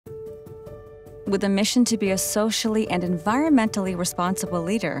With a mission to be a socially and environmentally responsible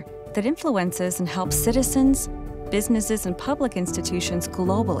leader that influences and helps citizens, businesses, and public institutions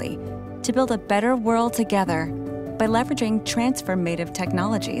globally to build a better world together by leveraging transformative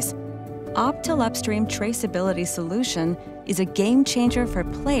technologies, OPTEL Upstream Traceability Solution is a game changer for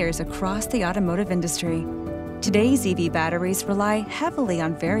players across the automotive industry. Today's EV batteries rely heavily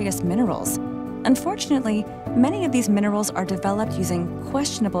on various minerals. Unfortunately, many of these minerals are developed using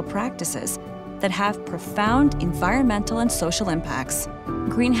questionable practices that have profound environmental and social impacts.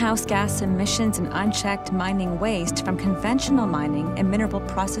 Greenhouse gas emissions and unchecked mining waste from conventional mining and mineral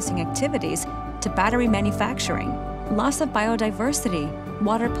processing activities to battery manufacturing, loss of biodiversity,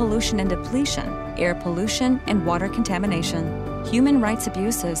 water pollution and depletion, air pollution and water contamination, human rights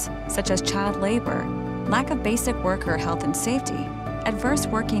abuses such as child labor, lack of basic worker health and safety, adverse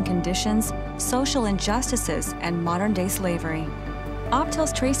working conditions, social injustices, and modern-day slavery.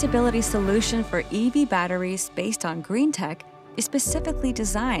 OPTEL's traceability solution for EV batteries based on green tech is specifically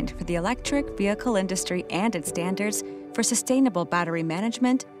designed for the electric vehicle industry and its standards for sustainable battery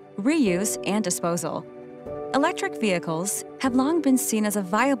management, reuse, and disposal. Electric vehicles have long been seen as a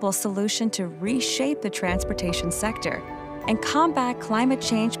viable solution to reshape the transportation sector and combat climate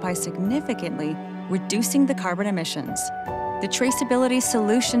change by significantly reducing the carbon emissions. The traceability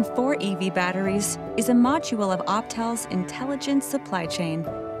solution for EV batteries is a module of OPTEL's Intelligent Supply Chain,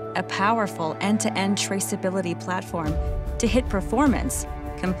 a powerful end-to-end traceability platform to hit performance,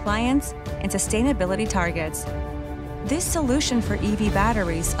 compliance, and sustainability targets. This solution for EV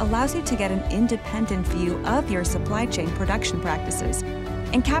batteries allows you to get an independent view of your supply chain production practices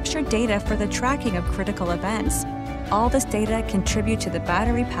and capture data for the tracking of critical events. All this data contributes to the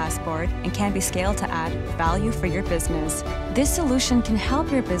battery passport and can be scaled to add value for your business. This solution can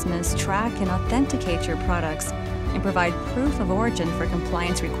help your business track and authenticate your products and provide proof of origin for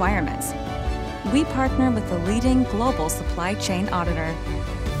compliance requirements. We partner with the leading global supply chain auditor.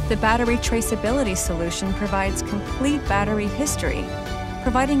 The battery traceability solution provides complete battery history,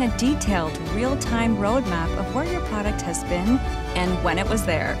 providing a detailed, real-time roadmap of where your product has been and when it was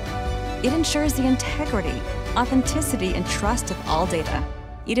there. It ensures the integrity, authenticity, and trust of all data.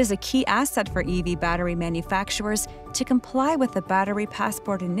 It is a key asset for EV battery manufacturers to comply with the Battery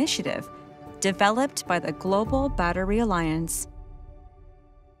Passport Initiative, developed by the Global Battery Alliance.